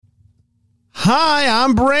Hi,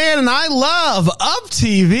 I'm Brand, and I love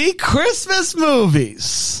UpTV Christmas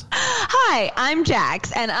movies. Hi, I'm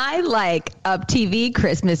Jax, and I like UpTV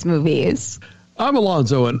Christmas movies. I'm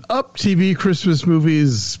Alonso, and UpTV Christmas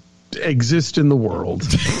movies exist in the world.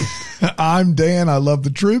 I'm Dan. I love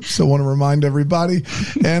the troops. I want to remind everybody.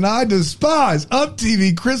 And I despise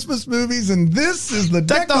UpTV Christmas movies. And this is the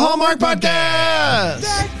Deck the Hallmark podcast.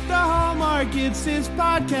 Deck the Hallmark. It's his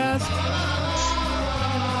podcast.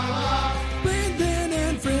 Brandon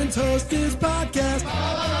and friends host his podcast.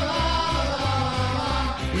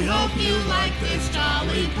 We hope you like this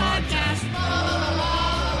jolly podcast.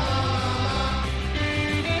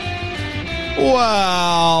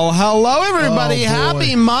 Well, hello, everybody. Oh,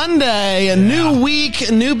 Happy Monday. A new week,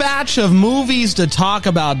 a new batch of movies to talk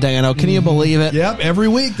about, Dano. Can you believe it? Yep, every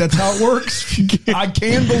week. That's how it works. I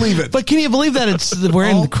can believe it. But can you believe that we're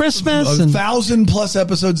in Christmas? 1,000+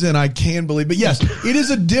 episodes in, I can believe it. Yes, it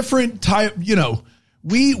is a different type,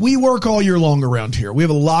 we work all year long around here. We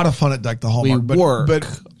have a lot of fun at Deck the Hallmark.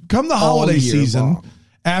 But come the holiday season,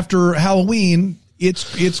 after Halloween,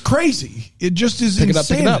 it's crazy. It just is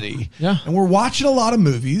insanity. Yeah. And we're watching a lot of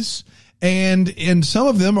movies, and some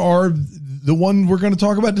of them are the one we're going to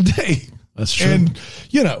talk about today. That's true. And,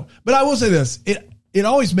 but I will say this. It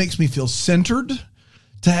always makes me feel centered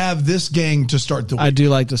to have this gang to start the week. I do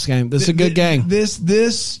like this game. This is a good gang. This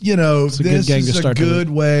is a good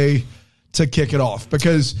way to kick it off,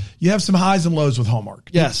 because you have some highs and lows with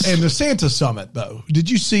Hallmark. Yes. And the Santa Summit, though. Did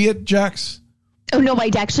you see it, Jax? Oh, no, I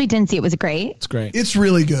actually didn't see it. Was it great? It's great. It's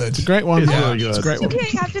really good. It's a great one. It's really good. It's a great one. Okay,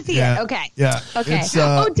 I have to see it. Okay. Yeah. Okay.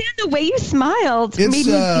 Dan, the way you smiled made me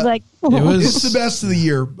be like, it's the best of the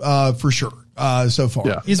year for sure so far.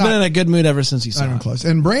 Yeah. He's been in a good mood ever since he saw Not even it. close.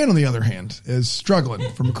 And Brand, on the other hand, is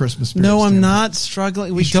struggling from a Christmas spirit. No, I'm standpoint. not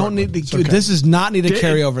struggling. We He's don't struggling. need to. It's okay. This is not need to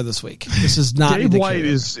carry over this week. This is not. Dave White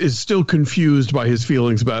is still confused by his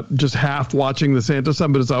feelings about just half watching the Santa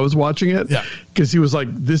Summit as I was watching it. Yeah. Because he was like,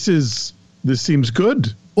 this seems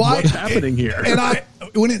good. What's happening here? And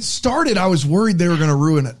when it started, I was worried they were going to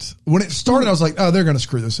ruin it. When it started, I was like, oh, they're going to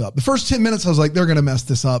screw this up. The first 10 minutes, I was like, they're going to mess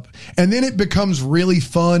this up. And then it becomes really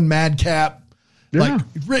fun, madcap. Yeah. Like,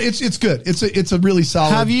 it's good. It's a really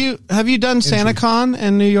solid. Have you done SantaCon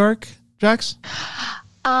in New York, Jax?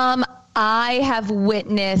 I have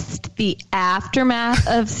witnessed the aftermath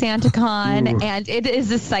of SantaCon, and it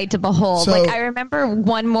is a sight to behold. So, I remember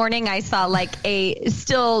one morning I saw a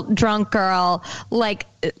still drunk girl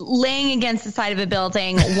laying against the side of a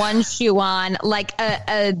building, one shoe on,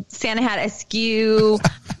 a Santa hat askew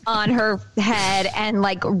on her head, and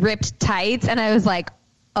ripped tights, and I was like,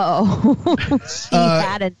 oh, she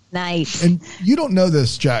had a night. And you don't know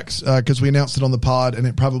this, Jax, because we announced it on the pod, and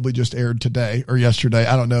it probably just aired today or yesterday.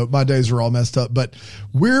 I don't know. My days are all messed up, but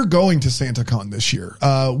we're going to SantaCon this year.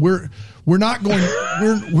 We're not going.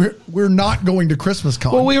 We're not going to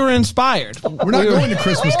ChristmasCon. Well, we were inspired. We're not going to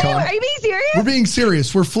ChristmasCon. Are you being serious? We're being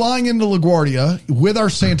serious. We're flying into LaGuardia with our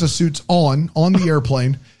Santa suits on the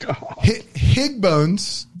airplane.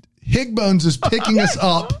 Higbones is picking us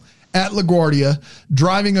up at LaGuardia,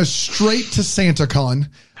 driving us straight to SantaCon,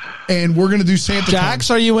 and we're going to do SantaCon. Jax,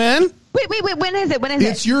 are you in? Wait. When is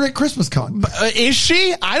it? You're at ChristmasCon. Is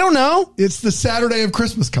she? I don't know. It's the Saturday of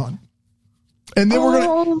ChristmasCon. And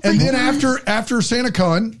then after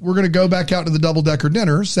SantaCon, we're gonna go back out to the double-decker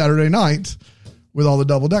dinner Saturday night with all the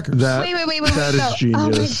double-deckers. Wait. That is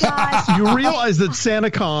genius. Oh my gosh. You realize that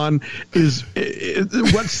SantaCon is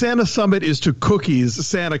what Santa Summit is to cookies,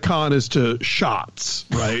 SantaCon is to shots,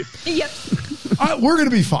 right? Yep. We're gonna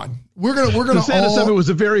be fun. We're gonna. The Santa Summit was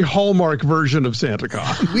a very Hallmark version of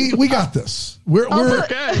SantaCon. We got this. We're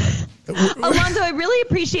Okay. Alonso, I really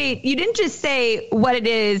appreciate you didn't just say what it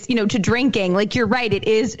is, to drinking. You're right, it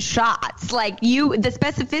is shots. The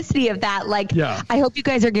specificity of that. Yeah. I hope you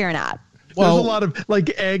guys are gearing up. There's a lot of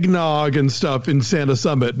eggnog and stuff in Santa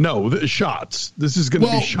Summit. No, shots. This is going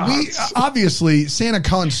to be shots. Obviously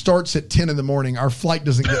SantaCon starts at 10 in the morning. Our flight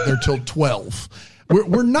doesn't get there till 12.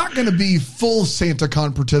 We're not going to be full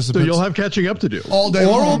SantaCon participants. So you'll have catching up to do all day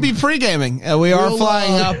Or long. we'll be pre-gaming. We are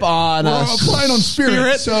flying up on flying on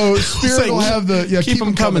Spirit. So Spirit will have the keep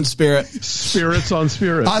them coming, Spirit. Spirits on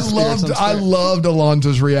Spirit. I loved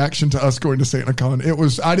Alonso's reaction to us going to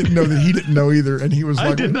SantaCon. I didn't know that he didn't know either, and he was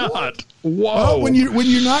like, I did not. What? Whoa! Well, when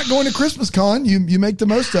you're not going to ChristmasCon, you make the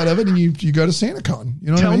most out of it, and you go to SantaCon.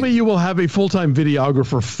 You know Tell what I mean? me you will have a full-time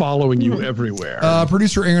videographer following you everywhere.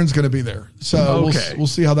 Producer Aaron's going to be there, so okay. we'll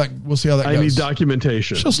see how that goes. I need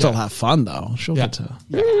documentation. She'll still have fun though. She'll get to.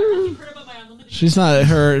 She's not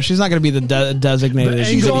going to be the designated. The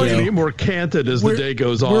angle will get more canted as the day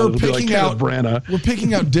goes on. It'll be like Kenneth Branagh. We're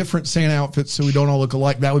picking out different Santa outfits so we don't all look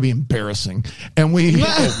alike. That would be embarrassing. And we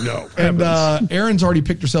and Erin's already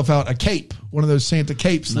picked herself out a cape, one of those Santa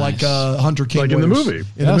capes, like Hunter King, like in the movie.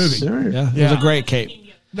 In the movie, yeah, it was a great cape.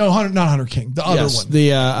 No, not Hunter King. The other one.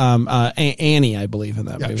 The Annie, I believe, in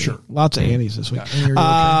that movie. Sure. Lots of Annies this week.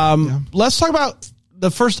 Let's talk about the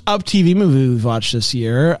first UpTV movie we've watched this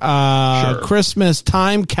year. Christmas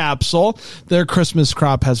Time Capsule. Their Christmas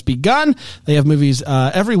crop has begun. They have movies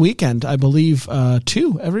every weekend, I believe,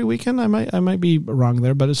 2 every weekend. I might be wrong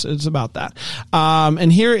there, but it's about that.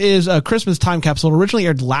 And here is a Christmas Time Capsule. It originally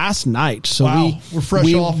aired last night, so we're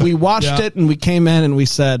fresh off. We watched it and we came in and we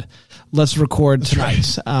said, let's record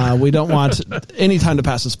tonight. We don't want any time to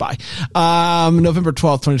pass us by. November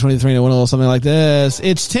 12th, 2023, and it went a little something like this.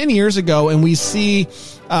 It's 10 years ago, and we see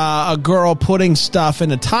a girl putting stuff in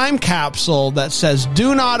a time capsule that says,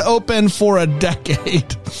 do not open for a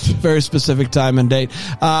decade. Very specific time and date.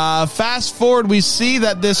 Fast forward, we see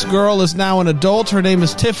that this girl is now an adult. Her name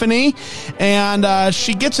is Tiffany, and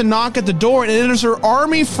she gets a knock at the door, and it is her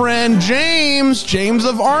army friend, James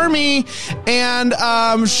of Army, and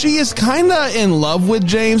she is kind of in love with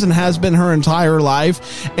James and has been her entire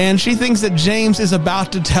life, and she thinks that James is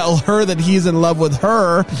about to tell her that he's in love with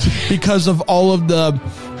her because of all of the,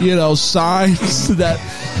 signs that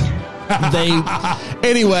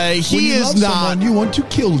anyway, he is not someone, you want to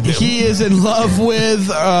kill them. He is in love with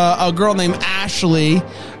a girl named Ashley,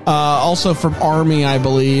 also from Army, I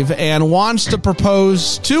believe, and wants to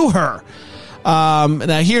propose to her.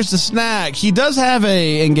 Now here's the snag. He does have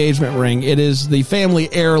a engagement ring. It is the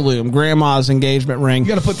family heirloom, grandma's engagement ring. You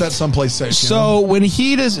got to put that someplace safe. So when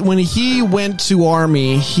he went to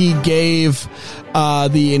Army, he gave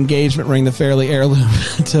the engagement ring, the family heirloom,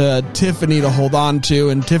 to Tiffany to hold on to,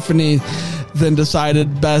 and Tiffany then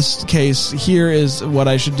decided, best case here is what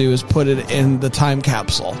I should do is put it in the time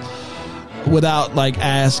capsule without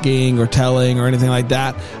asking or telling or anything like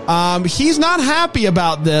that. He's not happy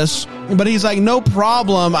about this, but he's like, no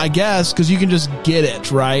problem, I guess, because you can just get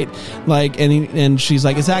it, right? And she's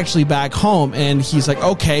like, it's actually back home. And he's like,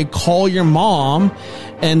 okay, call your mom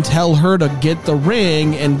and tell her to get the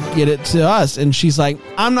ring and get it to us. And she's like,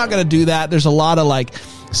 I'm not going to do that. There's a lot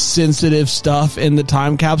of sensitive stuff in the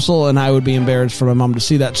time capsule, and I would be embarrassed for my mom to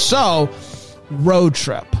see that. So, road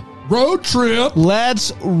trip.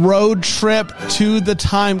 Let's road trip to the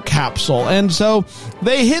time capsule. And so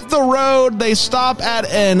they hit the road. They stop at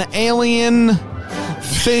an alien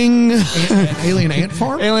thing. Alien ant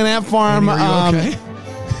farm? Alien ant farm. Are you okay?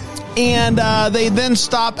 And they then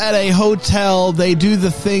stop at a hotel. They do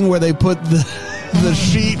the thing where they put the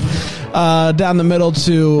sheet down the middle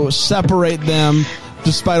to separate them.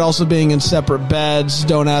 Despite also being in separate beds,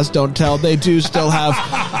 don't ask, don't tell. They do still have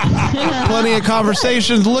plenty of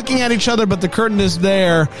conversations looking at each other, but the curtain is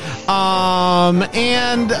there.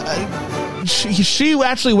 And she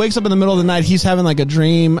actually wakes up in the middle of the night. He's having a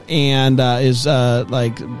dream and is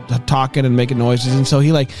talking and making noises. And so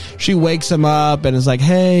she wakes him up and is like,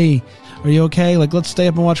 hey, are you okay? Let's stay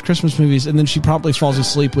up and watch Christmas movies. And then she promptly falls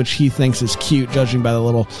asleep, which he thinks is cute, judging by the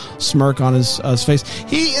little smirk on his face.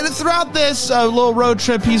 Throughout this little road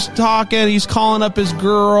trip, he's talking, he's calling up his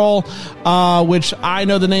girl, which I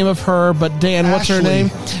know the name of her, but Dan, what's her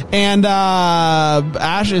name? And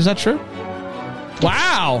Ash, is that true?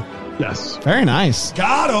 Wow. Yes. Very nice.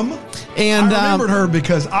 Got him. And I remembered her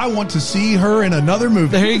because I want to see her in another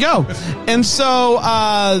movie. There you go. And so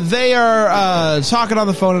they are talking on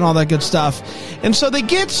the phone and all that good stuff. And so they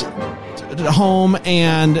get home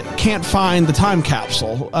and can't find the time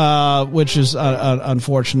capsule, which is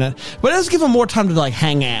unfortunate. But it does give them more time to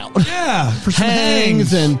hang out. Yeah, for some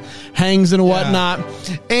hangs and whatnot.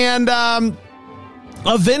 And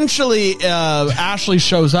eventually, Ashley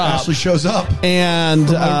shows up. And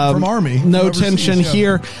from Army. No tension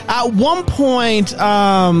here. At one point,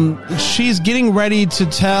 she's getting ready to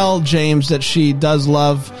tell James that she does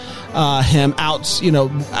love him out,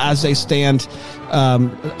 as they stand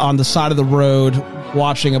on the side of the road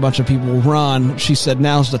watching a bunch of people run. She said,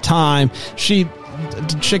 now's the time. She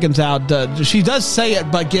chickens out. She does say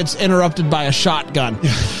it, but gets interrupted by a shotgun.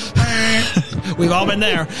 We've all been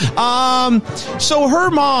there. So her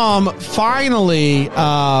mom finally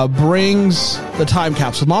brings the time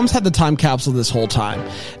capsule. Mom's had the time capsule this whole time.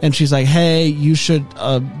 And she's like, hey, you should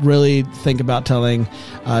really think about telling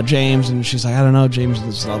James. And she's like, I don't know. James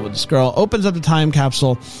is in love with this girl. Opens up the time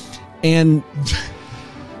capsule. And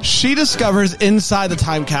she discovers inside the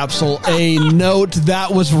time capsule a note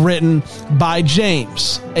that was written by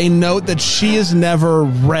James, a note that she has never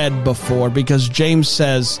read before because James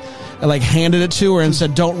says, like, handed it to her and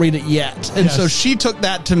said, don't read it yet. And so she took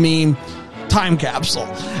that to mean time capsule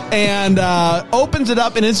and opens it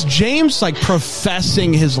up, and it's James, like,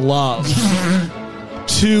 professing his love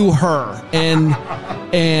to her, and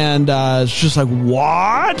it's just like,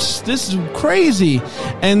 what? This is crazy.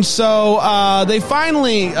 And so they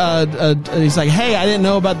finally he's like, hey, I didn't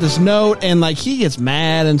know about this note, and like he gets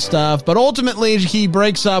mad and stuff, but ultimately he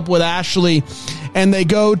breaks up with Ashley and they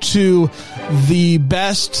go to the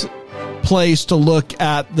best place to look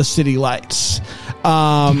at the city lights,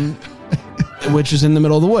 which is in the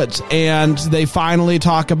middle of the woods, and they finally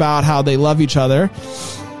talk about how they love each other.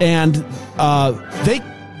 And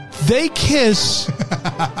they kiss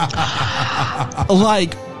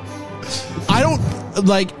like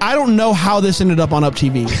I don't know how this ended up on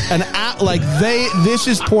UpTV. And this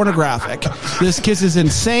is pornographic. This kiss is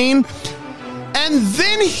insane. And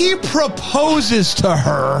then he proposes to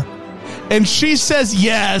her. And she says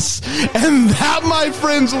yes. And that, my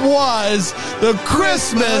friends, was the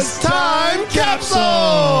Christmas Time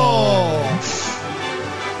Capsule.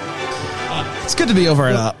 It's good to be over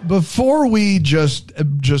it up. Before we just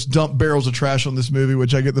dump barrels of trash on this movie,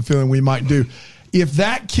 which I get the feeling we might do, if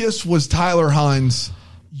that kiss was Tyler Hines,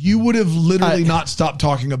 you would have literally not stopped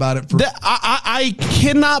talking about it. I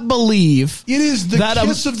cannot believe it is the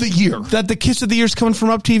kiss of the year. That the kiss of the year is coming from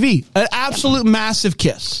UpTV. An absolute massive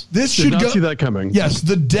kiss. This should not see that coming. Yes,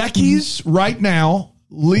 the Deckies right now,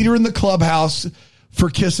 leader in the clubhouse for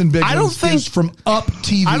kissing big ones is from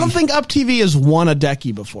UpTV. I don't think UpTV has won a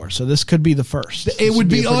Decky before, so this could be the first. It would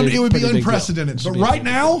be unprecedented. But right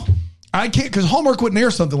now, I can't, because Hallmark wouldn't air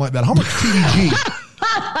something like that. Hallmark's TVG.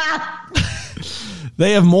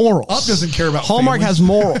 They have morals. Up doesn't care about Hallmark families. has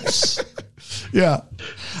morals. Yeah.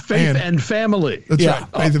 Faith and family. That's right.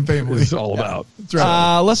 Faith and family. It's all about. That's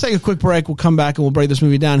right. Let's take a quick break. We'll come back and we'll break this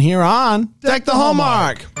movie down here on Deck the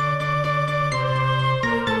Hallmark.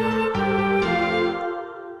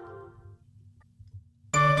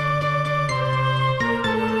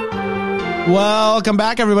 Welcome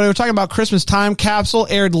back, everybody. We're talking about Christmas Time Capsule,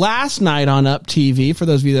 aired last night on UpTV, for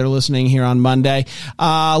those of you that are listening here on Monday.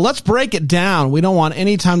 Let's break it down. We don't want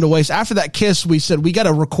any time to waste. After that kiss, we said we got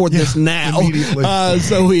to record this now. Immediately.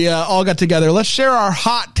 So we all got together. Let's share our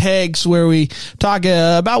hot takes where we talk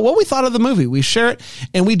about what we thought of the movie. We share it,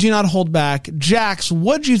 and we do not hold back. Jax,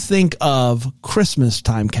 what'd you think of Christmas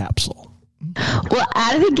Time Capsule? Well,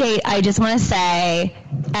 out of the gate, I just want to say,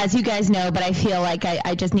 as you guys know, but I feel like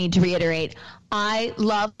I just need to reiterate, I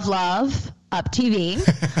love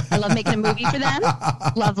UpTV. I love making a movie for them.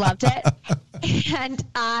 Loved it. And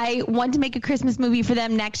I want to make a Christmas movie for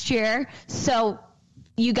them next year. So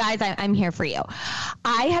you guys, I'm here for you.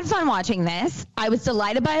 I had fun watching this. I was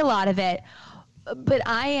delighted by a lot of it. But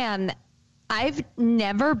I've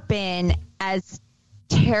never been as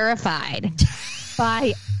terrified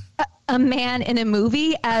by a man in a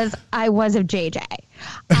movie as I was of JJ.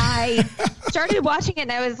 I started watching it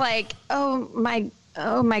and I was like, oh my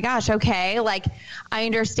gosh, okay. Like, I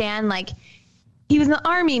understand, like, he was in the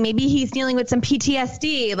Army. Maybe he's dealing with some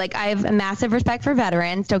PTSD. Like, I have a massive respect for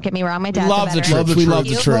veterans. Don't get me wrong. My dad's a veteran. We love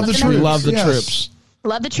the troops. We love the troops.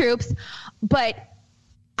 Love the troops. But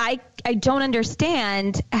I don't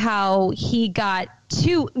understand how he got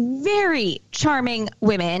two very charming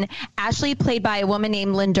women. Ashley, played by a woman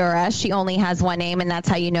named Lindura. She only has one name, and that's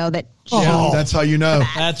how you know that. That's how you know.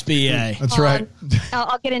 That's BA. That's right.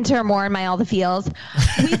 I'll get into her more in my All the Feels.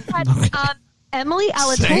 We've got Emily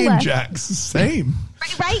Alatola. Same, Jax. Same.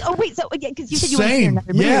 Right? Oh, wait. So, because you said you wanted to hear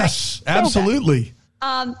another movie. Yes, right? Absolutely.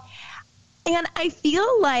 And I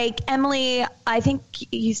feel like Emily, I think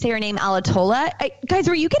you say her name, Alatola. Guys,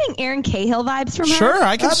 were you getting Erin Cahill vibes from her? Sure,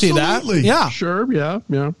 I can see that. Yeah. Sure, yeah.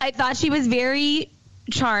 I thought she was very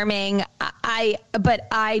charming. But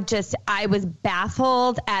I was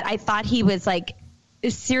baffled at, I thought he was like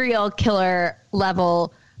serial killer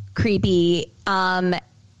level creepy.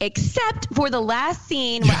 Except for the last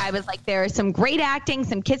scene where I was like, there's some great acting,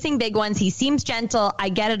 some kissing big ones. He seems gentle. I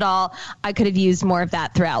get it all. I could have used more of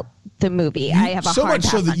that throughout the movie. I have a so hard much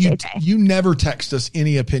so that you never text us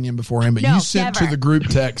any opinion beforehand, but you sent to the group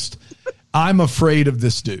text, I'm afraid of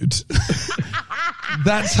this dude.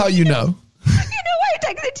 That's how you know. You know why I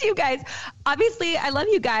texted to you guys? Obviously, I love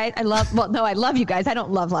you guys. I love you guys. I don't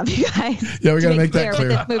love you guys. Yeah, we got to make that clear.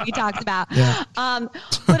 What this movie talks about. Yeah.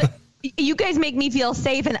 But you guys make me feel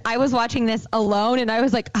safe, and I was watching this alone, and I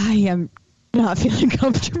was like, I am not feeling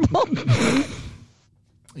comfortable.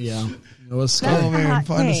 Yeah. It was scary. Oh man,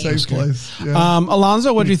 find a safe place. Yeah.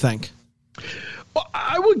 Alonso, what do you think? Well,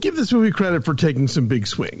 I would give this movie credit for taking some big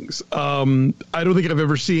swings. I don't think I've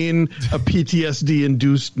ever seen a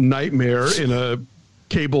PTSD-induced nightmare in a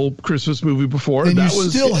cable Christmas movie before. And that you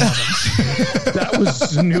still haven't. That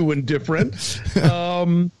was new and different.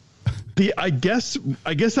 I guess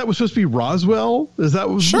that was supposed to be Roswell. Is that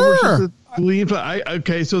what sure?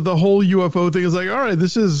 Okay, so the whole UFO thing is like, all right,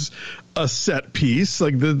 this is a set piece.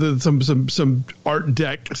 Like some art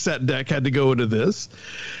deck set deck had to go into this.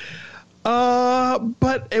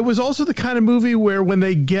 But it was also the kind of movie where when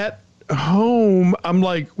they get home, I'm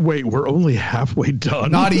like, wait, we're only halfway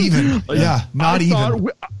done. Not even. Not even.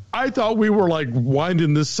 I thought we were like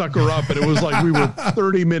winding this sucker up, and it was like we were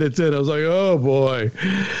 30 minutes in. I was like, oh boy.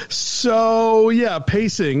 So yeah,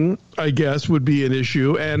 pacing, I guess, would be an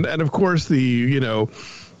issue. And of course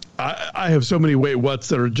I have so many wait whats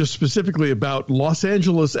that are just specifically about Los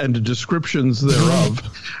Angeles and the descriptions thereof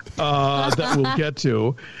that we'll get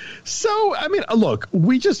to. So, I mean, look,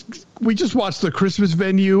 we just watched The Christmas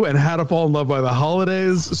Venue and How to Fall in Love by the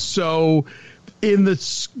Holidays. So in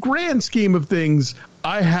the grand scheme of things,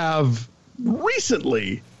 I have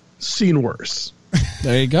recently seen worse.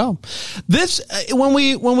 There you go. This when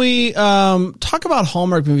we talk about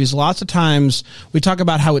Hallmark movies, lots of times we talk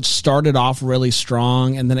about how it started off really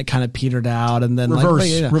strong and then it kind of petered out and then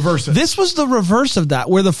reverse it. This was the reverse of that.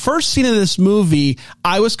 Where the first scene of this movie,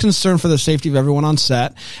 I was concerned for the safety of everyone on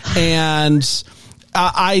set, and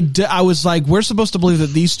I was like, we're supposed to believe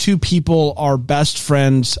that these two people are best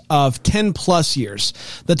friends of 10 plus years.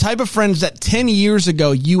 The type of friends that 10 years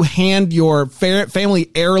ago you hand your family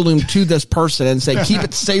heirloom to this person and say, keep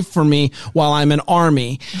it safe for me while I'm in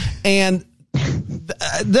Army. And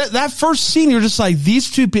that first scene, you're just like,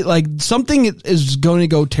 these two people, like something is going to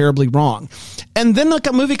go terribly wrong. And then like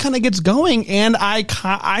a movie kind of gets going and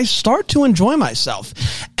I start to enjoy myself.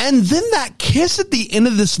 And then that kiss at the end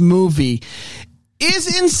of this movie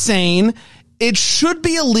is insane. It should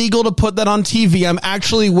be illegal to put that on TV. I'm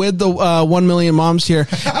actually with the 1 million moms here.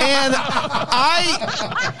 And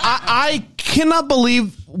I cannot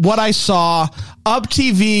believe what I saw.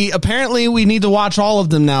 UpTV, apparently we need to watch all of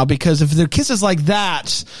them now, because if they're kisses like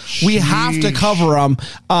that, we have to cover them.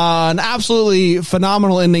 An absolutely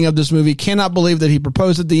phenomenal ending of this movie. Cannot believe that he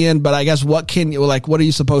proposed at the end, but I guess what are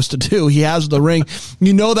you supposed to do? He has the ring.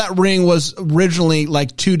 You know that ring was originally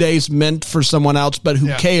like 2 days meant for someone else, but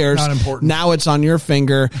who cares? Not important. Now it's on your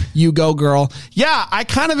finger. You go, girl. Yeah, I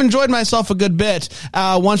kind of enjoyed myself a good bit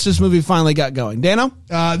once this movie finally got going. Dano?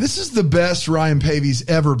 This is the best Ryan Pavy's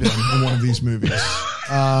ever been in one of these movies.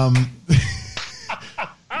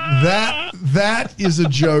 That is a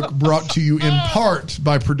joke brought to you in part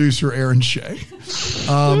by producer Aaron Shea. So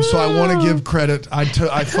I want to give credit. I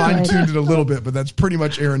fine-tuned it a little bit, but that's pretty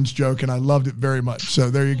much Aaron's joke, and I loved it very much. So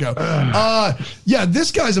there you go. Yeah,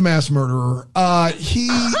 this guy's a mass murderer. He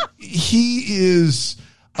is...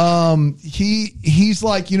 he's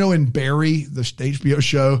like, in Barry, the HBO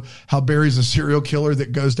show, how Barry's a serial killer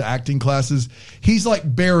that goes to acting classes. He's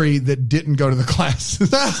like Barry that didn't go to the classes.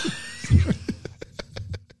 The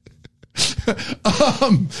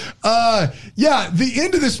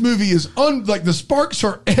end of this movie is like the sparks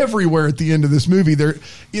are everywhere at the end of this movie.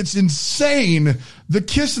 It's insane. The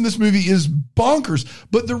kiss in this movie is bonkers,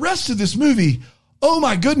 but the rest of this movie, oh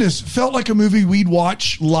my goodness, felt like a movie we'd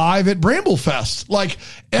watch live at Bramblefest. Like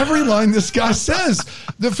every line this guy says,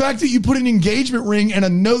 the fact that you put an engagement ring and a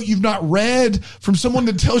note you've not read from someone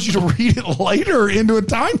that tells you to read it later into a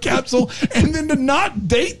time capsule, and then to not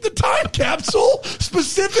date the time capsule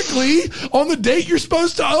specifically on the date you're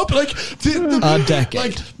supposed to open. A decade.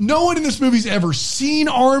 Like no one in this movie's ever seen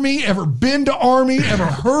Army, ever been to Army, ever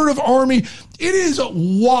heard of Army. It is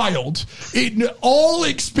wild. All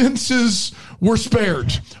expenses were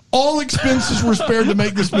spared. All expenses were spared to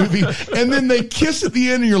make this movie. And then they kiss at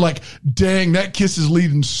the end and you're like, dang, that kiss is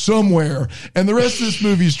leading somewhere. And the rest of this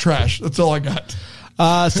movie is trash. That's all I got.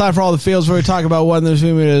 It's time for all the feels, where we talk about one of those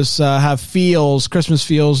movies have feels, Christmas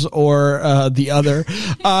feels, or the other.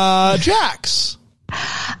 Jax.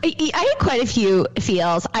 I had quite a few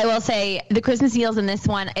feels. I will say the Christmas feels in this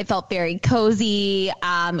one, it felt very cozy.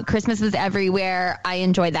 Christmas was everywhere. I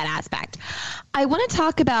enjoyed that aspect. I want to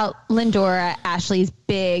talk about Lindora Ashley's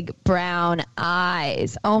big brown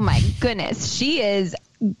eyes. Oh my goodness. She is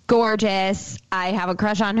gorgeous. I have a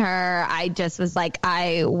crush on her. I just was like,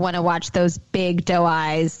 I want to watch those big doe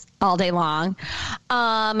eyes all day long.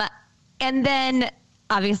 And then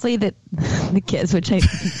obviously the kids, which I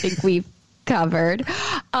think we've covered.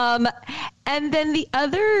 And then the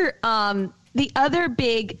other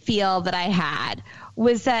big feel that I had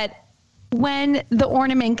was that when the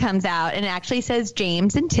ornament comes out and it actually says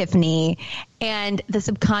James and Tiffany, and the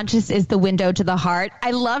subconscious is the window to the heart.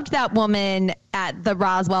 I loved that woman at the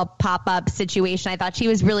Roswell pop-up situation. I thought she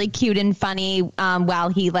was really cute and funny while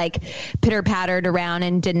he like pitter-pattered around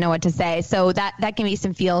and didn't know what to say. So that gave me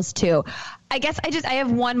some feels too. I guess I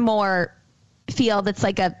have one more feel that's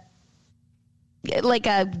like a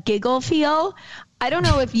giggle feel. I don't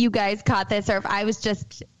know if you guys caught this or if I was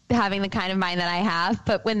just having the kind of mind that I have,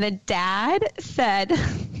 but when the dad said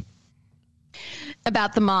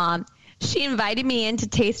about the mom, she invited me in to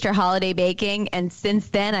taste her holiday baking, and since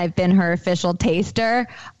then I've been her official taster.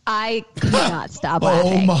 I could not stop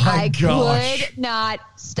laughing. Oh my gosh. Could not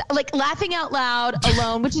stop, like laughing out loud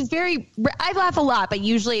alone, which is I laugh a lot, but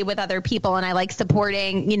usually with other people, and I like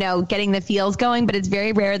supporting, getting the feels going, but it's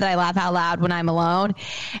very rare that I laugh out loud when I'm alone.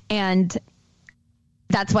 And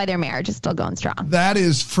that's why their marriage is still going strong. That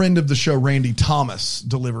is friend of the show, Randy Thomas,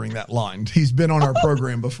 delivering that line. He's been on our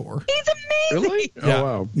program before. He's amazing. Really? Yeah. Oh,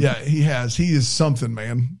 wow. Yeah, he has. He is something,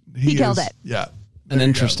 man. He killed it. Yeah. An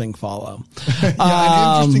interesting follow. An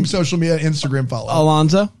interesting social media Instagram follow.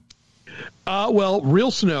 Alonso? Well,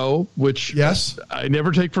 Real Snow, which yes, I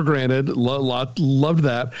never take for granted. Loved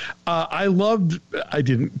that. I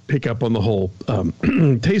didn't pick up on the whole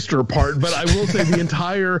taster part, but I will say the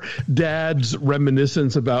entire dad's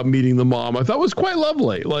reminiscence about meeting the mom, I thought was quite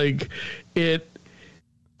lovely. Like it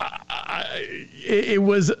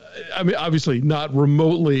was, I mean, obviously not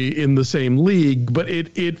remotely in the same league, but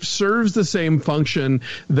it serves the same function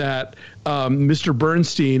that Mr.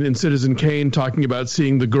 Bernstein in Citizen Kane talking about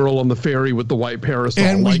seeing the girl on the ferry with the white parasol.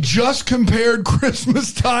 And we just compared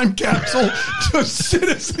Christmas Time Capsule to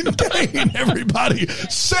Citizen Kane, everybody.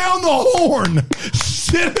 Sound the horn.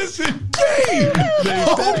 Citizen Kane.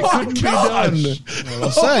 Oh my gosh.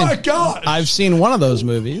 Oh my gosh. I've seen one of those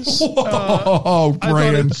movies. Oh,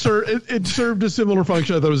 Brandon. It served a similar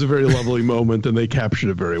function. I thought it was a very lovely moment, and they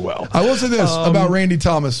captured it very well. I will say this about Randy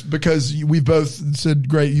Thomas, because we both said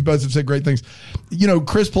great. You both have said great things.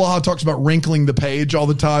 Chris Plaha talks about wrinkling the page all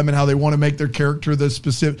the time and how they want to make their character the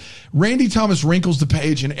specific. Randy Thomas wrinkles the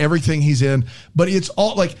page in everything he's in, but it's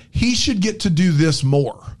all like he should get to do this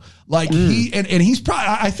more. Like he's probably,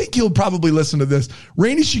 I think he'll probably listen to this.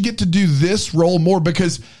 Randy should get to do this role more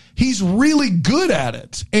because he's really good at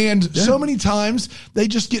it. And so many times they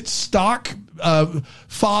just get stock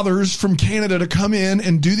fathers from Canada to come in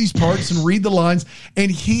and do these parts and read the lines.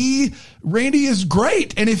 And Randy is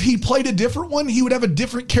great. And if he played a different one, he would have a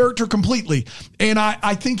different character completely. And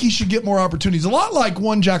I think he should get more opportunities. A lot like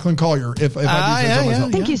one Jacklyn Collier, if I do say so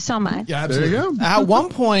myself. Thank you so much. Yeah, absolutely. There you go. At one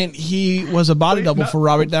point, he was a body double for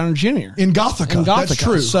Robert Downey Jr. In Gothica. That's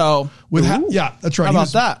true. So, yeah, that's right. How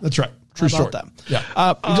about that? That's right. True story. That? Yeah.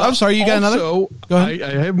 I'm sorry, you got another? Go ahead.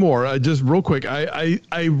 I have more. Just real quick. I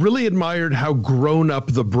really admired how grown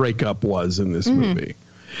up the breakup was in this movie.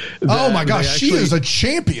 Oh my gosh, she is a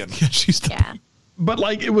champion. Yeah. But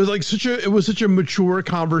like it was such a mature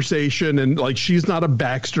conversation, and like she's not a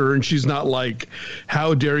Baxter, and she's not like,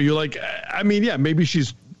 how dare you? Like, I mean, yeah, maybe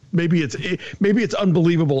it's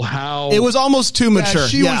unbelievable how it was almost too mature.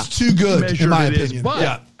 She was too good, in my opinion.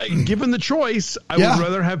 But given the choice, I would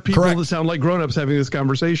rather have people that sound like grown-ups having this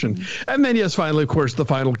conversation. And then, yes, finally, of course, the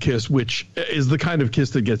final kiss, which is the kind of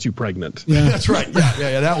kiss that gets you pregnant. Yeah, that's right.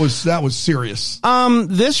 Yeah. That was serious.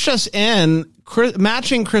 This just in.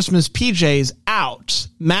 Matching Christmas PJs out,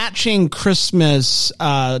 matching Christmas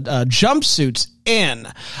jumpsuits in.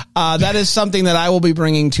 That is something that I will be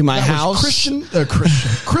bringing to my house.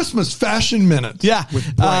 Christmas Fashion Minute. Yeah,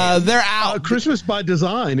 they're out. Christmas by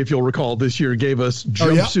Design, if you'll recall, this year gave us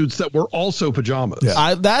jumpsuits that were also pajamas.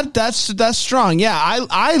 Yeah. That's strong. Yeah,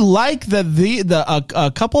 I like that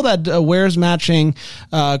a couple that wears matching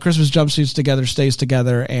Christmas jumpsuits together stays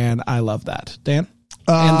together, and I love that. Dan.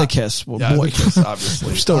 And the kiss. Well, boy, the kiss,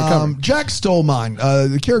 obviously. Still recovering. Jack stole mine.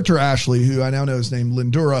 The character Ashley, who I now know is named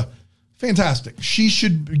Lindura, fantastic. She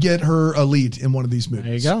should get her a lead in one of these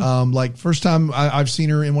movies. There you go. Like first time I've seen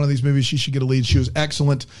her in one of these movies, she should get a lead. She was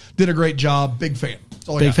excellent. Did a great job. Big fan.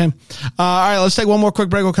 Big fan. All right, let's take one more quick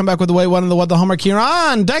break. We'll come back with the Wait What and the What the Hallmark here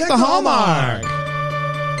on Deck the Hallmark.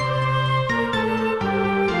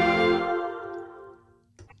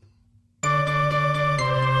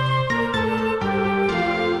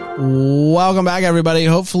 Welcome back, everybody.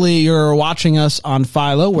 Hopefully you're watching us on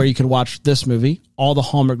Philo, where you can watch this movie, all the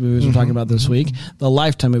Hallmark movies we're talking about this week, the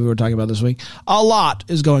Lifetime movie we're talking about this week. A lot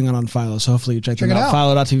is going on Philo, so hopefully you check them out.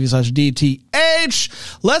 Philo.tv/DTH.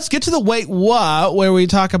 Let's get to the Wait What, where we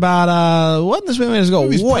talk about what this movie is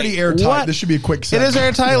going. This movie's pretty airtight. This should be a quick segment. It is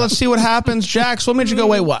airtight. Let's see what happens. Jax, what made you go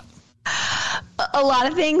Wait What? a lot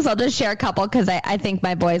of things. I'll just share a couple because I think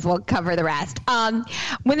my boys will cover the rest.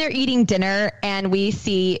 When they're eating dinner and we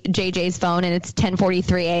see JJ's phone and it's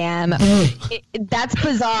 10:43 a.m., that's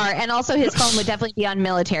bizarre. And also his phone would definitely be on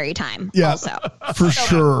military time. Yeah, also. for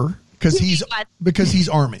sure. Because he's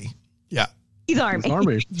Army. Yeah. He's Army. He's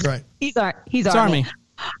Army. Right. He's Army.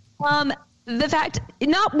 The fact,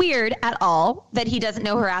 not weird at all that he doesn't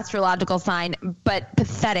know her astrological sign, but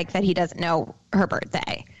pathetic that he doesn't know her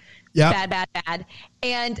birthday. Yeah. Bad.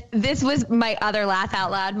 And this was my other laugh out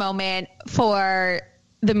loud moment for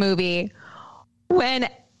the movie when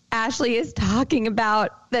Ashley is talking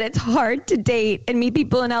about that it's hard to date and meet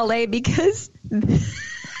people in LA because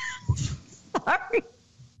sorry.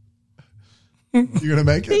 You're going to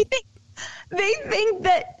make it? They think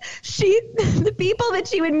that the people that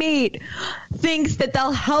she would meet thinks that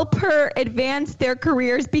they'll help her advance their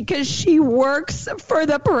careers because she works for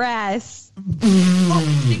the press.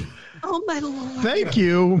 Oh my Lord. Thank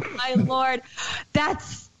you. My Lord.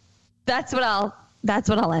 That's what I'll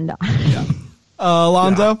end on. Yeah.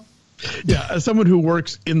 Alonso? Yeah, as someone who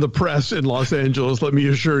works in the press in Los Angeles, let me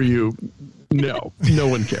assure you, no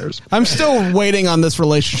one cares. I'm still waiting on this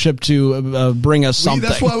relationship to bring us something.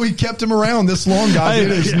 That's why we kept him around this long, guys. It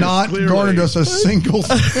has not garnered us a single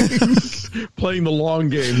thing. Playing the long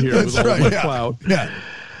game here with all the clout. Yeah.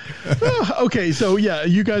 Okay, so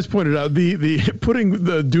you guys pointed out the putting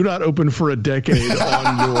the do not open for a decade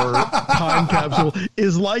on your time capsule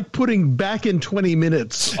is like putting back in 20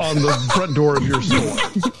 minutes on the front door of your store.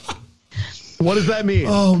 What does that mean?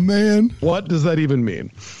 Oh, man. What does that even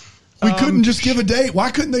mean? We couldn't just give a date.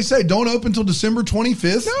 Why couldn't they say don't open until December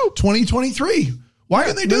 25th, 2023? Why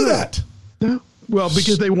couldn't they do that? No. Well,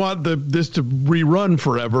 because they want this to rerun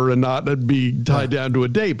forever and not be tied down to a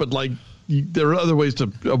date. But there are other ways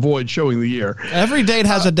to avoid showing the year. Every date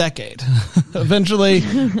has a decade. Eventually,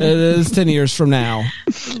 it is 10 years from now.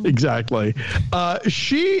 Exactly.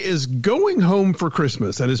 She is going home for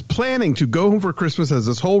Christmas and is planning to go home for Christmas, has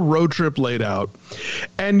this whole road trip laid out.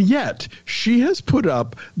 And yet, she has put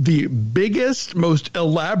up the biggest, most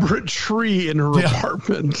elaborate tree in her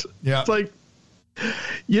apartment. Yeah. It's like,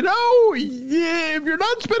 if you're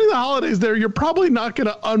not spending the holidays there, you're probably not going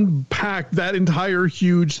to unpack that entire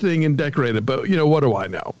huge thing and decorate it. But, what do I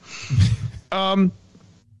know?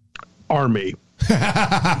 Army.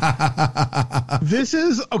 This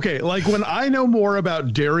is, okay, like when I know more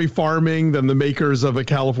about dairy farming than the makers of A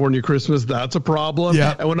California Christmas, that's a problem.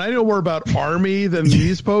 Yeah. And when I know more about Army than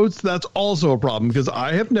these posts, that's also a problem because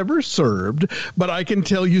I have never served, but I can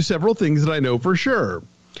tell you several things that I know for sure.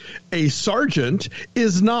 A sergeant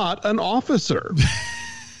is not an officer.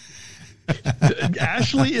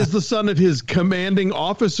 Ashley is the son of his commanding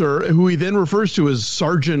officer, who he then refers to as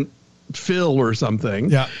Sergeant Phil or something.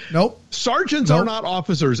 Yeah. Nope. Sergeants are not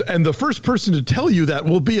officers, and the first person to tell you that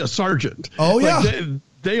will be a sergeant. Oh, yeah.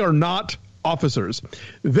 They are not officers.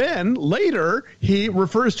 Then later, he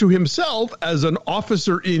refers to himself as an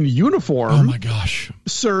officer in uniform. Oh, my gosh.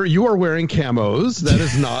 Sir, you are wearing camos. That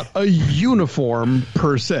is not a uniform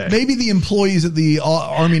per se. Maybe the employees at the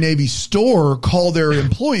Army Navy store call their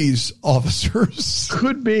employees officers.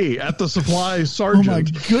 Could be at the supply sergeant.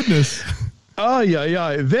 Oh, my goodness. Oh,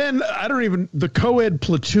 yeah. Then the co-ed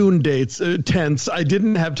platoon tents, I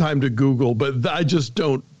didn't have time to Google, but I just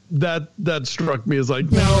don't, that struck me as like,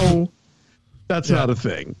 no. That's not a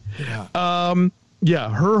thing. Yeah.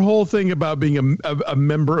 Her whole thing about being a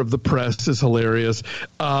member of the press is hilarious.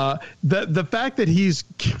 The fact that he's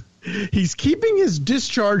keeping his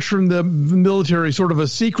discharge from the military sort of a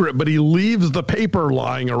secret, but he leaves the paper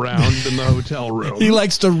lying around in the hotel room. He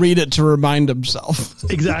likes to read it to remind himself.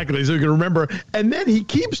 Exactly, so he can remember. And then he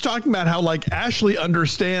keeps talking about how Ashley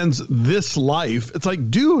understands this life. It's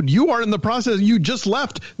like, dude, you are in the process. You just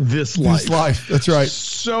left this life. This life, that's right.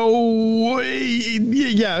 So,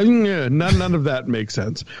 yeah, none of that makes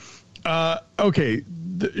sense. Okay.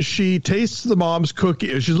 She tastes the mom's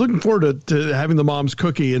cookie. She's looking forward to having the mom's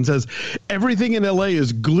cookie and says, everything in LA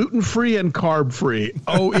is gluten-free and carb-free.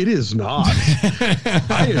 Oh, it is not.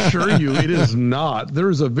 I assure you, it is not.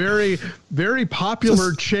 There's a very, very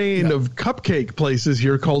popular chain of cupcake places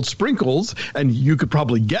here called Sprinkles, and you could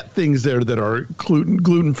probably get things there that are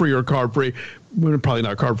gluten-free or carb-free. Well, probably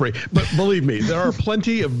not carb-free, but believe me, there are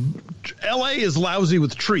plenty of. LA is lousy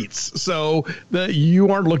with treats, so that you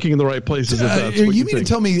aren't looking in the right places. You mean to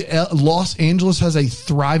tell me Los Angeles has a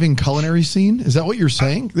thriving culinary scene? Is that what you're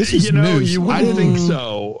saying? This is news. You wouldn't think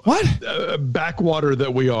so. What backwater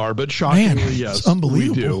that we are, but shockingly, yes, it's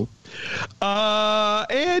unbelievable. We do.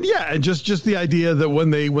 And just the idea that when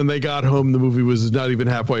they got home, the movie was not even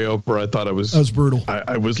halfway over. I thought that was brutal.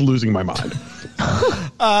 I was losing my mind.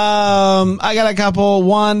 I got a couple.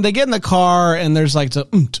 One, they get in the car and there's like the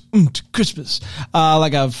Christmas,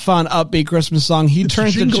 like a fun upbeat Christmas song. He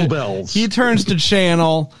turns Jingle Bells. He turns to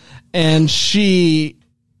channel, and she,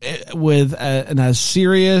 with as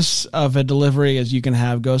serious of a delivery as you can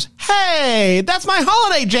have, goes, "Hey, that's my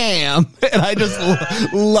holiday jam," and I just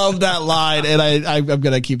love that line, and I'm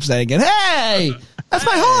gonna keep saying it. Hey. That's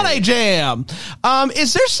my holiday jam.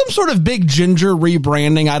 Is there some sort of big ginger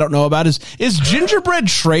rebranding I don't know about? Is gingerbread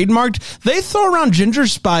trademarked? They throw around ginger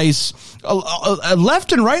spice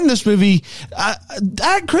left and right in this movie.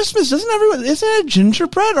 At Christmas, isn't it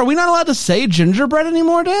gingerbread? Are we not allowed to say gingerbread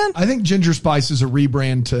anymore, Dan? I think ginger spice is a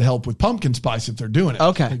rebrand to help with pumpkin spice if they're doing it.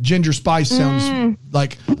 Okay. Like ginger spice sounds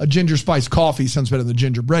like a ginger spice coffee sounds better than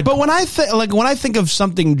gingerbread. But when I think of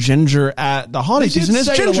something ginger at the holiday season, it's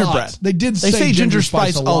gingerbread. They say ginger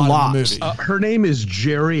spice a lot. Her name is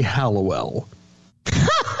Jerry Halliwell.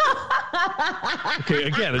 Okay,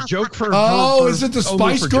 again, a joke for. Oh, is it the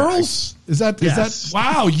Spice Girls? Is that?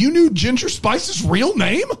 Wow, you knew Ginger Spice's real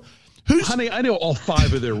name? Honey, I know all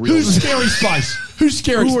 5 of their real names. Who's Scary Spice? Who's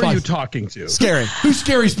Scary Spice? Who are you talking to? Scary. Who's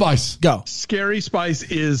Scary Spice? Go. Scary Spice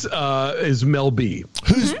is Mel B.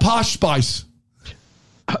 Who's Posh Spice?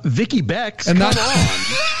 Vicky Bex. And come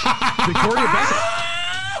on. Victoria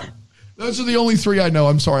Beckham. Those are the only 3 I know.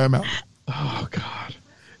 I'm sorry, I'm out. Oh, God.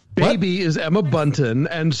 Baby is Emma Bunton,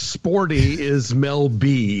 and Sporty is Mel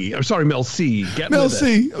B. I'm sorry, Mel C. Mel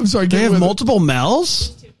C. I'm sorry. They have multiple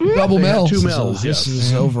Mels? Double Mel. 2 Mels. This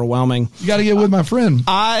is overwhelming. You got to get with my friend.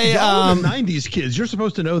 Y'all the 90s kids. You're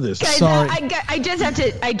supposed to know this. Guys, sorry. I just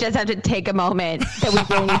have to take a moment that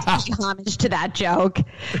we really need to pay homage to that joke.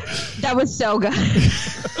 That was so good.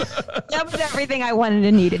 That was everything I wanted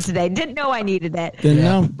and needed today. Didn't know I needed it. Didn't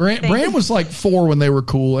know. Brand was like 4 when they were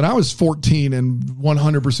cool, and I was 14 and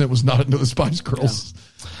 100% was not into the Spice Girls.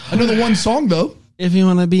 Yeah. I know the one song though. If you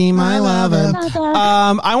want to be my lover.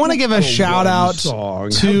 I want to give a shout out to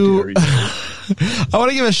I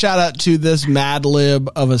want to give a shout out to this Mad Lib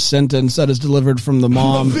of a sentence that is delivered from the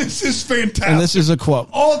mom. This is fantastic. And this is a quote.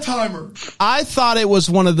 All-timer. I thought it was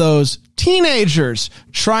one of those teenagers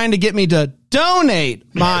trying to get me to donate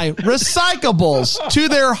my recyclables to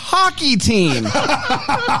their hockey team. What?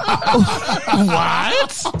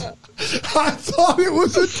 I thought it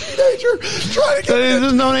was a teenager trying to get me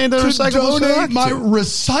to donate my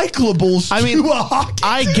recyclables to a hockey team.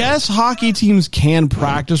 I guess hockey teams can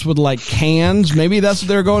practice with like cans. Maybe that's what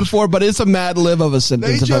they're going for, but it's a Mad Lib of a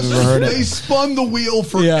sentence if I've ever heard it. They spun the wheel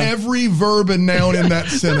for every verb and noun in that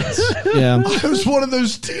sentence. Yeah. I was one of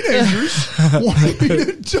those teenagers wanting me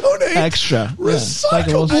to donate extra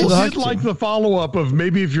recyclables. I did like the follow-up of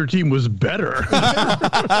maybe if your team was better.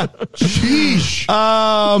 Sheesh.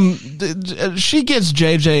 She gets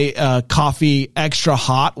JJ coffee extra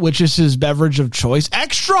hot, which is his beverage of choice.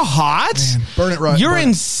 Extra hot? Man, burn it right. You're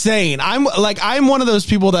insane. I'm one of those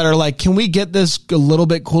people that are like, can we get this a little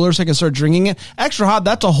bit cooler so I can start drinking it? Extra hot,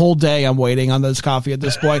 that's a whole day I'm waiting on this coffee at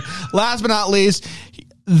this point. Last but not least,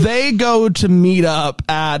 they go to meet up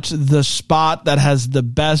at the spot that has the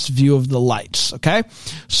best view of the lights. Okay.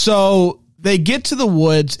 So they get to the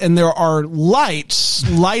woods and there are lights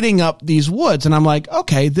lighting up these woods. And I'm like,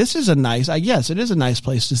 okay, this is yes, it is a nice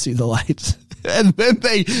place to see the lights. And then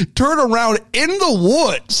they turn around in the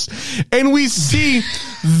woods and we see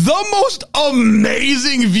the most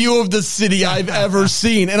amazing view of the city I've ever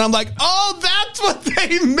seen. And I'm like, oh, that's what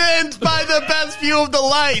they meant by the best view of the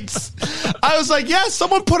lights. I was like, yeah,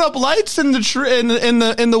 someone put up lights in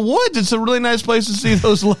the in the woods. It's a really nice place to see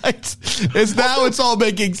those lights. It's all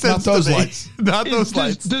making sense. Not those to me. lights. Not those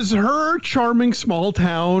lights. Does her charming small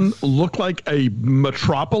town look like a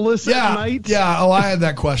metropolis at night? Yeah. Oh, I had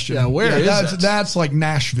that question. Yeah, where is that? That's like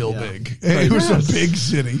Nashville big. It was a big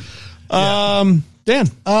city. Dan.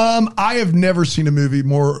 I have never seen a movie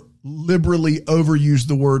more liberally overuse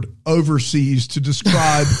the word overseas to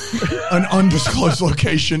describe an undisclosed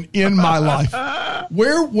location in my life.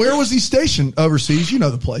 Where was he stationed? Overseas. You know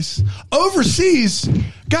the place. Overseas,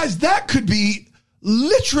 guys, that could be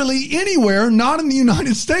literally anywhere, not in the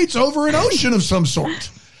United States, over an ocean of some sort.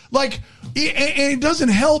 Like, and it doesn't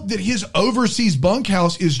help that his overseas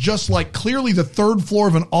bunkhouse is just like clearly the 3rd floor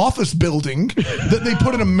of an office building that they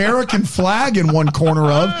put an American flag in one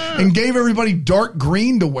corner of and gave everybody dark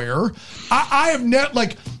green to wear. I have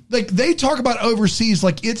like they talk about overseas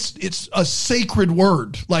like it's a sacred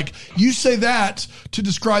word. Like you say that to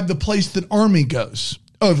describe the place that Army goes.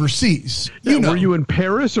 overseas. Were you in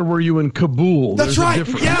Paris or were you in Kabul? That's right.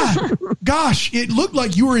 Yeah. Gosh, it looked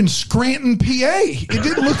like you were in Scranton, PA. It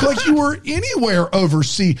didn't look like you were anywhere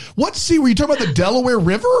overseas. What sea? Were you talking about the Delaware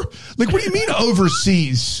River? Like, what do you mean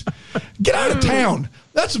overseas? Get out of town.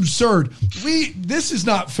 That's absurd. This is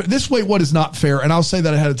not fair. What is not fair? And I'll say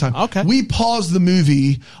that ahead of time. Okay. We paused the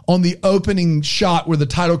movie on the opening shot where the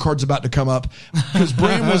title card's about to come up because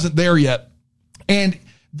Bram wasn't there yet. And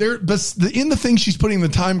but in the thing she's putting in the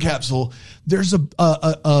time capsule, there's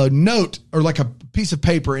a note or like a piece of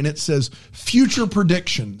paper, and it says future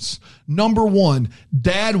predictions. Number 1,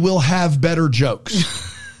 Dad will have better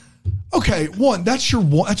jokes. Okay, that's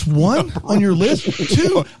one on your list.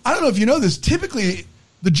 2, I don't know if you know this. Typically,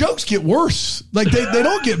 the jokes get worse. Like they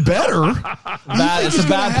don't get better. It's a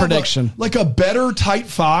bad prediction. Like a better tight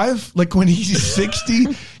 5. Like when he's 60,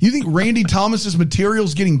 you think Randy Thomas's material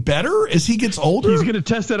is getting better as he gets older? He's going to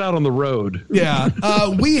test it out on the road. Yeah.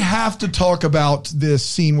 We have to talk about this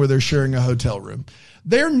scene where they're sharing a hotel room.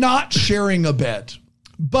 They're not sharing a bed,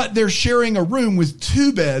 but they're sharing a room with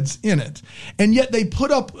 2 beds in it. And yet they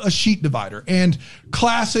put up a sheet divider. And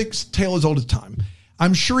classics, tale as old as time.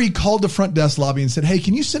 I'm sure he called the front desk lobby and said, hey,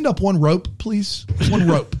 can you send up 1 rope, please? 1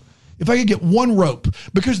 rope. If I could get 1 rope.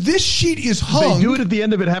 Because this sheet is hung. They do it at the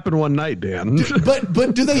end of It Happened One Night, Dan. But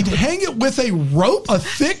do they hang it with a rope, a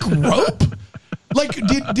thick rope? Like,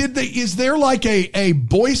 did they, is there like a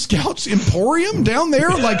Boy Scouts emporium down there?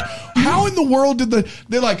 Like, how in the world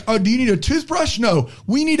they're like, oh, do you need a toothbrush? No,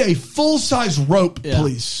 we need a full-size rope,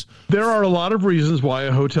 please. There are a lot of reasons why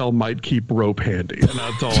a hotel might keep rope handy, and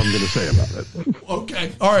that's all I'm going to say about it.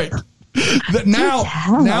 Okay. All right.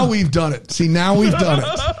 Now we've done it. See, now we've done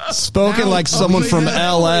it. Spoken like someone from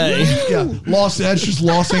L.A. Yeah, Los Angeles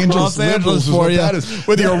for you.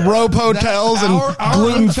 With your rope hotels and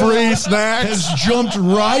gluten-free snacks. Has jumped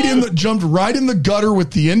right in the gutter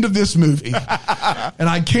with the end of this movie, and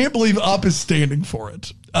I can't believe Up is standing for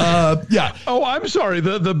it. Yeah. Oh, I'm sorry.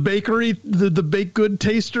 The bakery, the baked good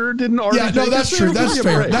taster didn't already. Yeah, no, that's true. That's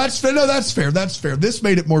fair. That's fair. No, that's fair. That's fair. This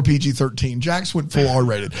made it more PG-13. Jax went full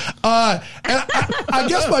R-rated. And I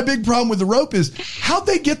guess my big problem with the rope is how'd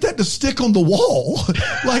they get that to stick on the wall?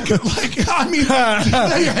 Like I mean, did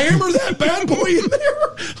they hammer that bad boy in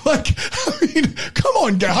there? Like, I mean, come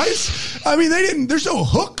on, guys. I mean, they didn't. There's no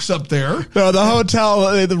hooks up there. No, the hotel.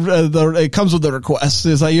 It comes with the request.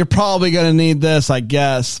 It's like you're probably going to need this, I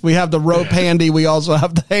guess. We have the rope handy. We also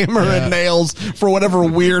have the hammer and nails for whatever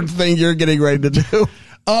weird thing you're getting ready to do.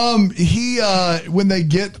 When they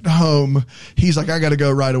get home, he's like, I got to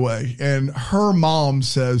go right away. And her mom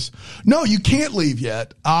says, no, you can't leave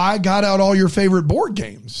yet. I got out all your favorite board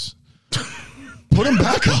games. Put them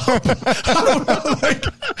back up. I don't know. Like,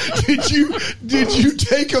 did you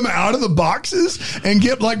take them out of the boxes and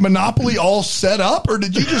get like Monopoly all set up, or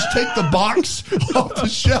did you just take the box off the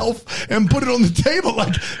shelf and put it on the table?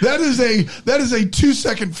 Like that is a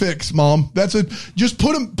 2-second fix, Mom. Just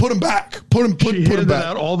put them back. Put them back.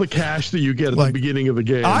 Out all the cash that you get at the beginning of the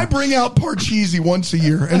game. I bring out Parcheesi once a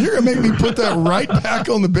year, and you're gonna make me put that right back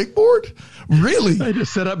on the big board? Really? I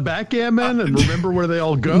just set up backgammon and remember where they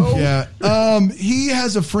all go. Yeah. He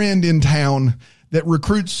has a friend in town that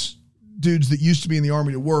recruits dudes that used to be in the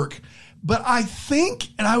Army to work. But I think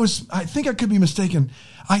I could be mistaken.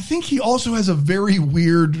 I think he also has a very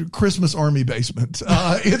weird Christmas Army basement.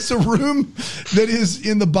 It's a room that is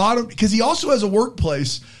in the bottom because he also has a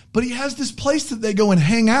workplace, but he has this place that they go and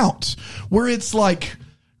hang out where it's like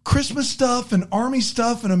Christmas stuff and Army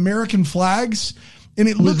stuff and American flags. And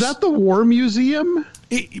was that the War Museum?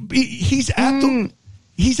 He's at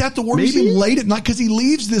the War Museum late at night because he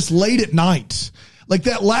leaves this late at night. Like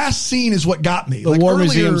that last scene is what got me. The War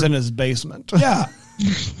Museum's in his basement. Yeah.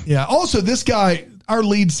 Yeah. Also, this guy, our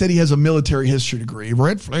lead said he has a military history degree.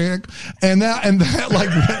 Red flag. And that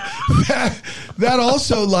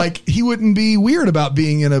also, like, he wouldn't be weird about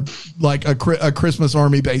being in a Christmas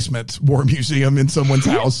Army basement war museum in someone's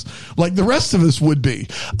house like the rest of us would be.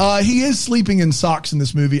 He is sleeping in socks in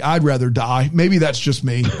this movie. I'd rather die. Maybe that's just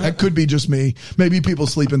me. That could be just me. Maybe people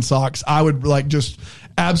sleep in socks. I would just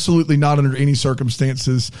absolutely not under any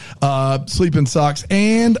circumstances sleep in socks.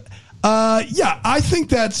 And I think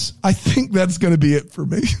that's going to be it for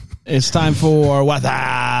me. It's time for What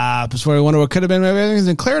Up. It's where we wonder what could have been, maybe everything's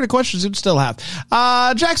in clarity questions you'd still have.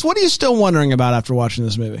 Jax, what are you still wondering about after watching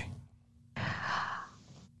this movie?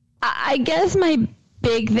 I guess my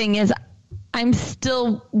big thing is I'm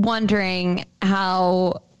still wondering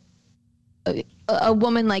how a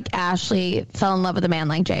woman like Ashley fell in love with a man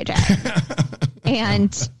like JJ.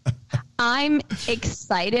 And I'm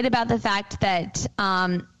excited about the fact that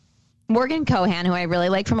Morgan Cohan, who I really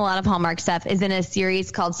like from a lot of Hallmark stuff, is in a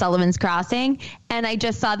series called Sullivan's Crossing, and I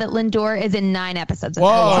just saw that Lindor is in 9 episodes of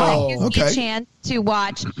Whoa, it. So that gives me a chance to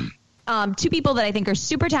watch two people that I think are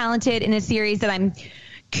super talented in a series that I'm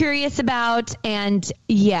curious about, and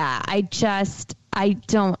yeah, I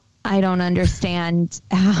don't understand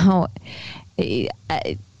how.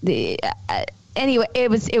 Anyway, it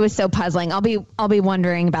was so puzzling. I'll be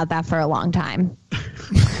wondering about that for a long time.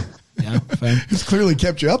 Yeah, it's clearly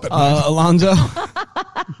kept you up at night. Alonso.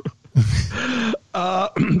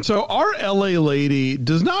 So our LA lady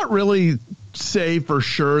does not really say for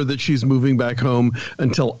sure that she's moving back home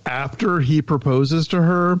until after he proposes to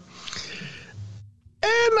her. And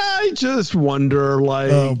I just wonder,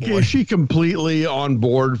 is she completely on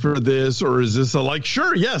board for this, or is this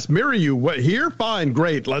sure, yes, marry you? What, here? Fine,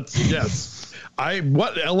 great. Yes.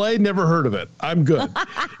 LA, never heard of it. I'm good.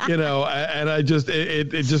 And I just, it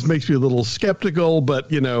just makes me a little skeptical,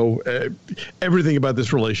 but everything about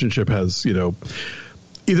this relationship has,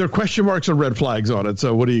 either question marks or red flags on it.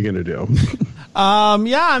 So what are you going to do?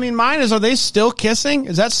 Yeah, I mean, mine is, are they still kissing?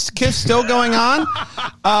 Is that kiss still going on?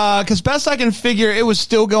 Because best I can figure, it was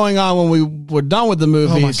still going on when we were done with the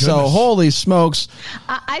movie. Oh, so holy smokes.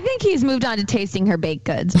 I think he's moved on to tasting her baked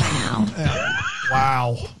goods by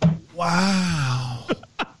now. Wow.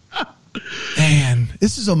 Man,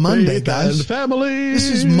 this is a Monday, guys. And family. This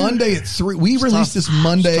is Monday at 3. We released this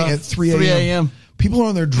Monday at 3 a.m. People are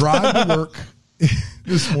on their drive to work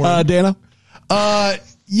this morning. Dana?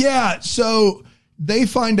 Yeah, so they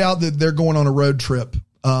find out that they're going on a road trip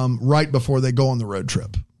right before they go on the road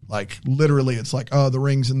trip. Like, literally, it's like, oh, the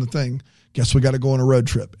ring's in the thing. Guess we got to go on a road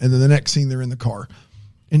trip. And then the next scene, they're in the car.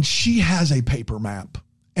 And she has a paper map.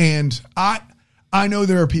 And I know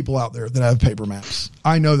there are people out there that have paper maps.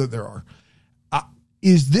 I know that there are.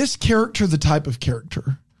 Is this character the type of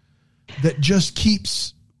character that just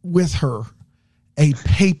keeps with her a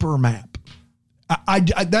paper map?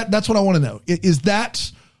 That's what I want to know. Is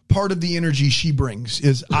that part of the energy she brings?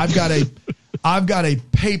 Is I've got a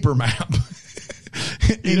paper map.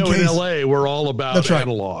 In LA, we're all about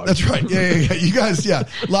analog. That's right. Yeah. You guys, a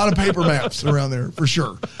lot of paper maps around there for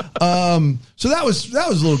sure. So that was a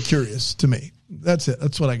little curious to me. That's it.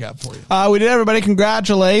 That's what I got for you. We did, everybody.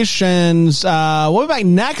 Congratulations. We'll be back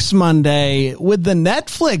next Monday with the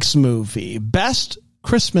Netflix movie, Best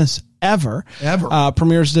Christmas Ever.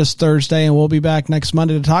 Premieres this Thursday, and we'll be back next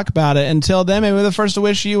Monday to talk about it. Until then, maybe we're the first to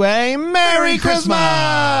wish you a Merry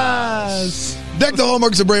Christmas. Deck the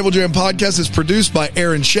Hallmark's a Bramble Jam podcast is produced by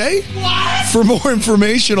Aaron Shea. What? For more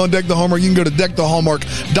information on Deck the Hallmark, you can go to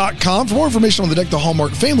deckthehallmark.com. For more information on the Deck the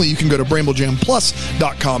Hallmark family, you can go to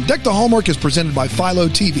bramblejamplus.com. Deck the Hallmark is presented by Philo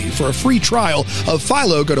TV. For a free trial of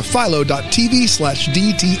Philo, go to philo.tv/DTH.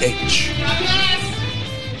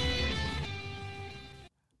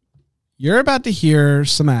 You're about to hear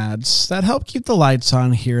some ads that help keep the lights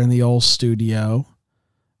on here in the old studio.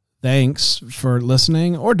 Thanks for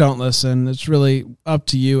listening, or don't listen. It's really up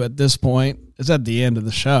to you at this point. It's at the end of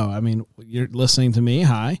the show. I mean, you're listening to me.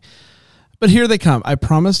 Hi. But here they come. I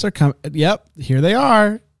promise they're coming. Yep, here they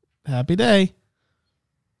are. Happy day.